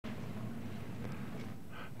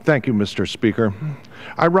Thank you, Mr. Speaker.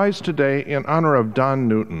 I rise today in honor of Don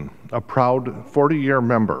Newton, a proud 40-year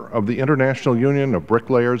member of the International Union of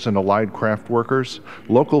Bricklayers and Allied Craftworkers,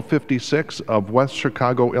 Local 56 of West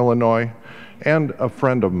Chicago, Illinois, and a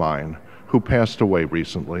friend of mine who passed away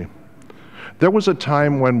recently. There was a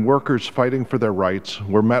time when workers fighting for their rights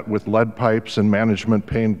were met with lead pipes and management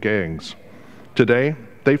paid gangs. Today,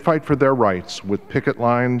 they fight for their rights with picket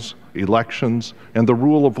lines, elections, and the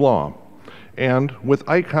rule of law, and with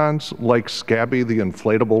icons like Scabby the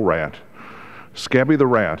Inflatable Rat. Scabby the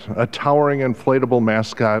Rat, a towering inflatable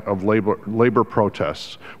mascot of labor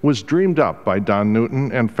protests, was dreamed up by Don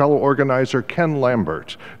Newton and fellow organizer Ken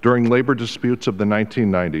Lambert during labor disputes of the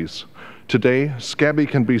 1990s. Today, Scabby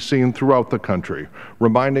can be seen throughout the country,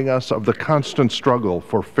 reminding us of the constant struggle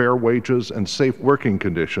for fair wages and safe working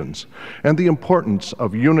conditions, and the importance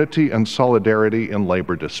of unity and solidarity in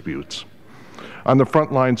labor disputes. On the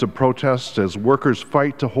front lines of protests as workers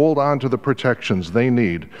fight to hold on to the protections they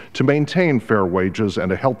need to maintain fair wages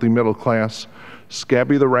and a healthy middle class,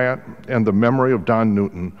 Scabby the Rat and the memory of Don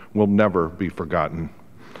Newton will never be forgotten.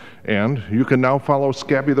 And you can now follow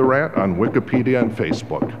Scabby the Rat on Wikipedia and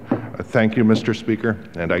Facebook. Thank you, Mr. Speaker,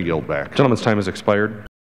 and I yield back. Gentleman's time has expired.